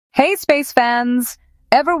Hey, space fans!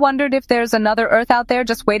 Ever wondered if there's another Earth out there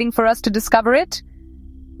just waiting for us to discover it?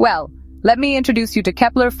 Well, let me introduce you to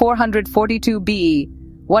Kepler-442b,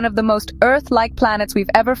 one of the most Earth-like planets we've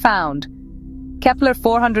ever found.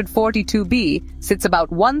 Kepler-442b sits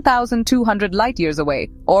about 1,200 light-years away,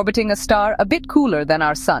 orbiting a star a bit cooler than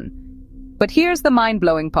our Sun. But here's the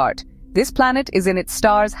mind-blowing part. This planet is in its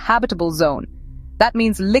star's habitable zone. That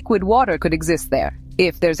means liquid water could exist there,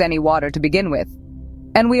 if there's any water to begin with.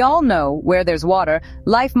 And we all know where there's water,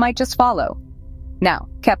 life might just follow. Now,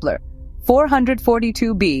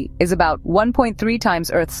 Kepler-442b is about 1.3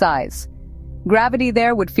 times Earth's size. Gravity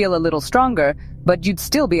there would feel a little stronger, but you'd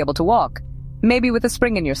still be able to walk, maybe with a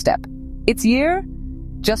spring in your step. Its year?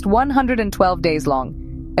 Just 112 days long.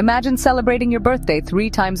 Imagine celebrating your birthday 3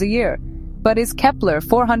 times a year. But is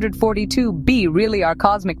Kepler-442b really our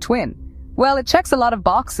cosmic twin? Well, it checks a lot of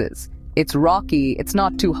boxes. It's rocky, it's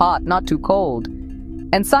not too hot, not too cold.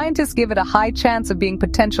 And scientists give it a high chance of being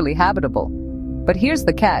potentially habitable. But here's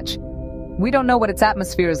the catch. We don't know what its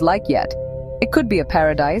atmosphere is like yet. It could be a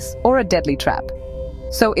paradise or a deadly trap.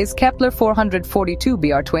 So is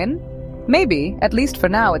Kepler-442b our twin? Maybe, at least for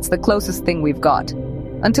now, it's the closest thing we've got.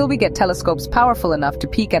 Until we get telescopes powerful enough to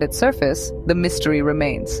peek at its surface, the mystery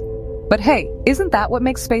remains. But hey, isn't that what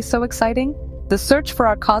makes space so exciting? The search for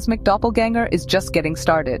our cosmic doppelganger is just getting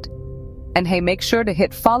started. And hey, make sure to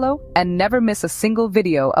hit follow and never miss a single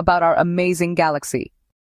video about our amazing galaxy.